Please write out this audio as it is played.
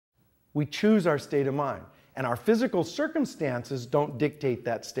We choose our state of mind. And our physical circumstances don't dictate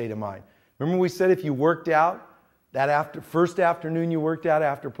that state of mind. Remember we said if you worked out, that first afternoon you worked out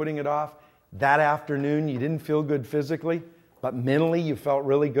after putting it off, that afternoon you didn't feel good physically, but mentally you felt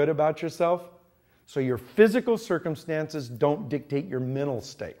really good about yourself? So your physical circumstances don't dictate your mental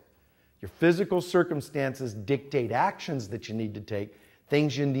state. Your physical circumstances dictate actions that you need to take,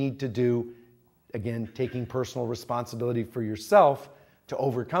 things you need to do, again, taking personal responsibility for yourself to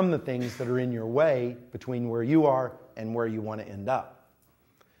overcome the things that are in your way between where you are and where you want to end up.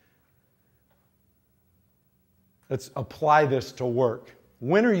 Let's apply this to work.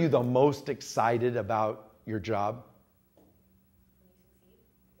 When are you the most excited about your job?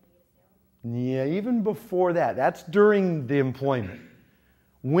 Yeah, even before that. That's during the employment.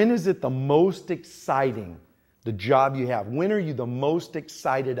 When is it the most exciting, the job you have? When are you the most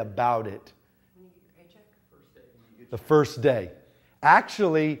excited about it? When you get your paycheck? First day. The first day.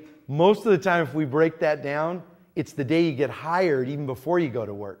 Actually, most of the time if we break that down, it's the day you get hired even before you go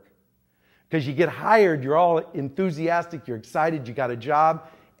to work. Because you get hired, you're all enthusiastic, you're excited, you got a job,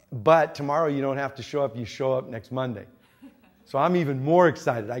 but tomorrow you don't have to show up, you show up next Monday. So I'm even more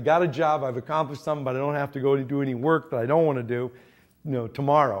excited. I got a job, I've accomplished something, but I don't have to go to do any work that I don't want to do.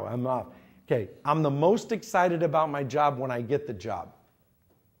 Tomorrow I'm off. Okay, I'm the most excited about my job when I get the job.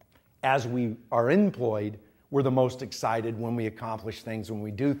 As we are employed, we're the most excited when we accomplish things, when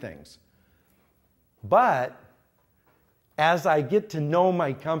we do things. But as I get to know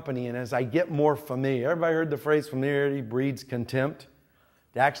my company and as I get more familiar, everybody heard the phrase familiarity breeds contempt?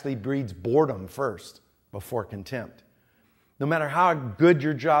 It actually breeds boredom first before contempt. No matter how good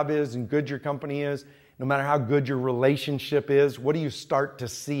your job is and good your company is, no matter how good your relationship is, what do you start to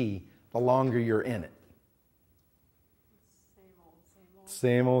see the longer you're in it?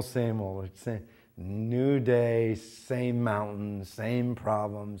 Same old, same old. New day, same mountains, same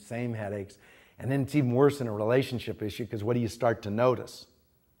problems, same headaches. And then it's even worse in a relationship issue because what do you start to notice?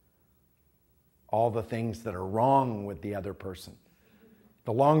 All the things that are wrong with the other person.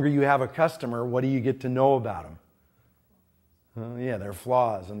 The longer you have a customer, what do you get to know about them? Yeah, their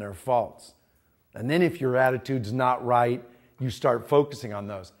flaws and their faults. And then if your attitude's not right, you start focusing on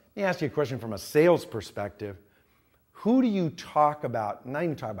those. Let me ask you a question from a sales perspective. Who do you talk about, not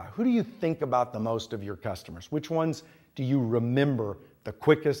even talk about, who do you think about the most of your customers? Which ones do you remember the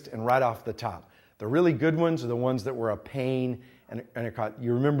quickest and right off the top? The really good ones are the ones that were a pain and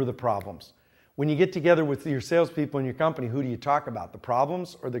you remember the problems. When you get together with your salespeople in your company, who do you talk about? The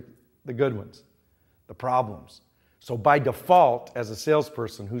problems or the good ones? The problems. So by default, as a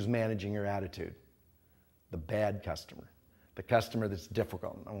salesperson, who's managing your attitude? The bad customer. The customer that's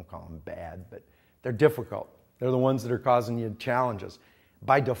difficult. I won't call them bad, but they're difficult. They're the ones that are causing you challenges.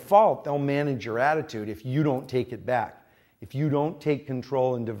 By default, they'll manage your attitude if you don't take it back. If you don't take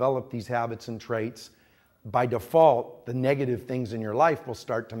control and develop these habits and traits, by default, the negative things in your life will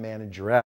start to manage your attitude.